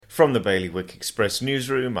From the Bailiwick Express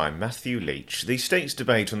newsroom, I'm Matthew Leach. The state's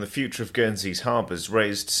debate on the future of Guernsey's harbours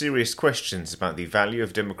raised serious questions about the value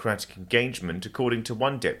of democratic engagement, according to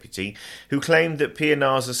one deputy who claimed that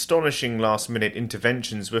PNR's astonishing last-minute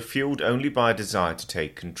interventions were fuelled only by a desire to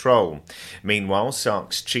take control. Meanwhile,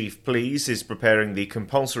 SARC's chief Please is preparing the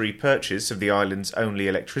compulsory purchase of the island's only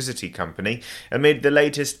electricity company amid the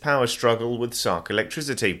latest power struggle with SARC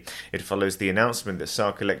Electricity. It follows the announcement that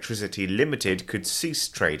SARC Electricity Limited could cease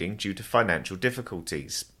trading due to financial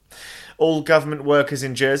difficulties. All government workers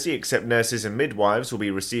in Jersey, except nurses and midwives, will be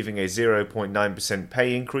receiving a 0.9%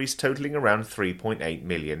 pay increase totalling around £3.8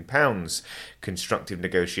 million. Constructive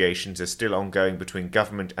negotiations are still ongoing between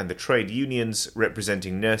government and the trade unions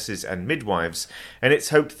representing nurses and midwives, and it's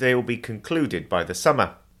hoped they will be concluded by the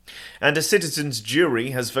summer. And a citizens' jury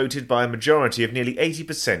has voted by a majority of nearly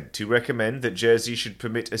 80% to recommend that Jersey should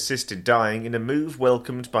permit assisted dying in a move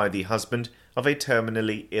welcomed by the husband of a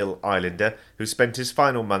terminally ill islander who spent his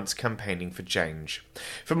final months campaigning for change.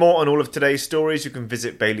 For more on all of today's stories, you can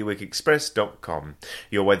visit bailiwickexpress.com.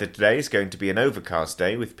 Your weather today is going to be an overcast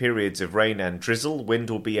day with periods of rain and drizzle. Wind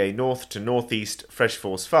will be a north to northeast fresh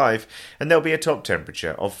force 5, and there'll be a top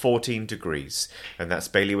temperature of 14 degrees. And that's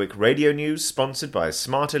Bailiwick Radio News, sponsored by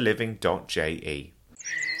smarterliving.je.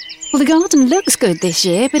 Well, the garden looks good this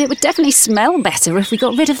year, but it would definitely smell better if we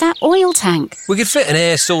got rid of that oil tank. We could fit an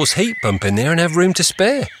air source heat pump in there and have room to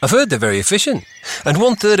spare. I've heard they're very efficient. And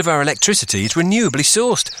 1/3 of our electricity is renewably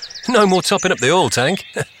sourced. No more topping up the oil tank.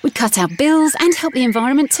 We'd cut our bills and help the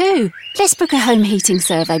environment too. Let's book a home heating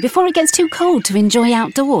survey before it gets too cold to enjoy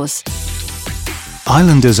outdoors.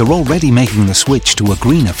 Islanders are already making the switch to a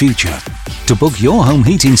greener future. To book your home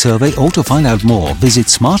heating survey or to find out more, visit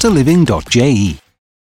smarterliving.je.